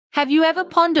Have you ever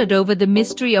pondered over the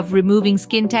mystery of removing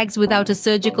skin tags without a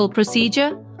surgical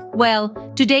procedure?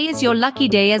 Well, today is your lucky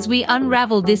day as we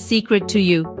unravel this secret to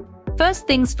you. First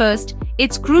things first,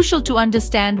 it's crucial to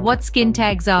understand what skin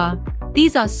tags are.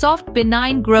 These are soft,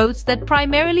 benign growths that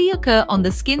primarily occur on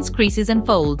the skin's creases and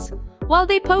folds. While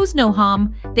they pose no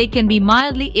harm, they can be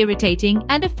mildly irritating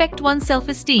and affect one's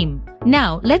self-esteem.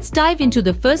 Now, let's dive into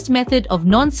the first method of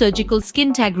non-surgical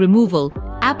skin tag removal: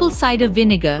 apple cider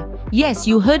vinegar. Yes,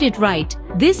 you heard it right.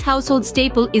 This household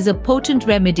staple is a potent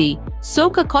remedy.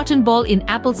 Soak a cotton ball in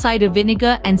apple cider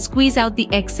vinegar and squeeze out the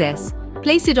excess.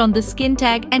 Place it on the skin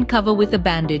tag and cover with a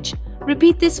bandage.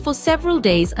 Repeat this for several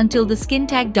days until the skin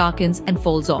tag darkens and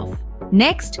falls off.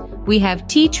 Next, we have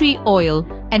tea tree oil,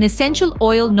 an essential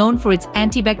oil known for its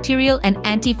antibacterial and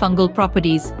antifungal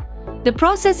properties. The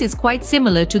process is quite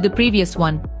similar to the previous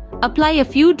one. Apply a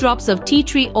few drops of tea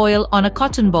tree oil on a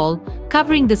cotton ball,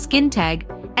 covering the skin tag,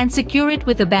 and secure it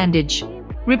with a bandage.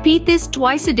 Repeat this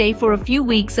twice a day for a few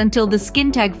weeks until the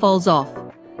skin tag falls off.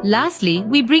 Lastly,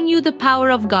 we bring you the power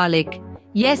of garlic.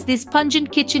 Yes, this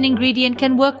pungent kitchen ingredient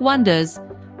can work wonders.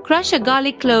 Crush a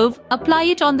garlic clove, apply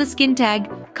it on the skin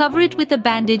tag, cover it with a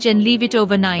bandage and leave it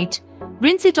overnight.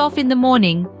 Rinse it off in the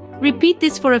morning. Repeat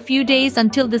this for a few days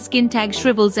until the skin tag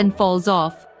shrivels and falls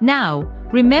off. Now,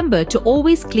 remember to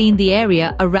always clean the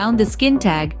area around the skin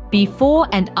tag before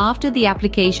and after the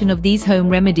application of these home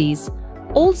remedies.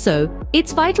 Also,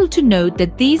 it's vital to note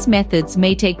that these methods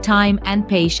may take time and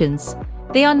patience.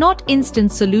 They are not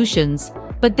instant solutions,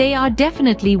 but they are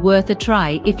definitely worth a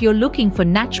try if you're looking for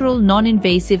natural,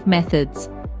 non-invasive methods.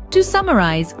 To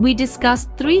summarize, we discussed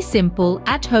 3 simple,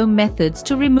 at-home methods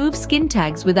to remove skin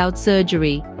tags without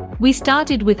surgery. We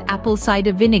started with apple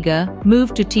cider vinegar,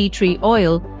 moved to tea tree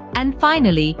oil, and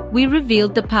finally, we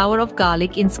revealed the power of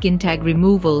garlic in skin tag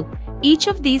removal. Each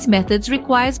of these methods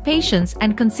requires patience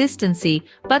and consistency,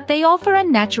 but they offer a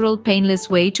natural, painless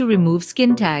way to remove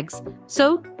skin tags.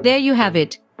 So, there you have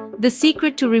it. The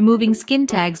secret to removing skin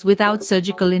tags without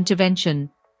surgical intervention.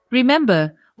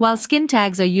 Remember, while skin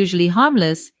tags are usually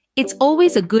harmless, it's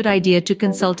always a good idea to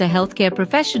consult a healthcare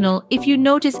professional if you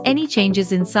notice any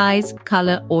changes in size,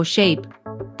 color, or shape.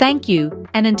 Thank you,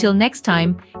 and until next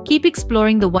time, keep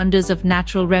exploring the wonders of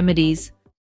natural remedies.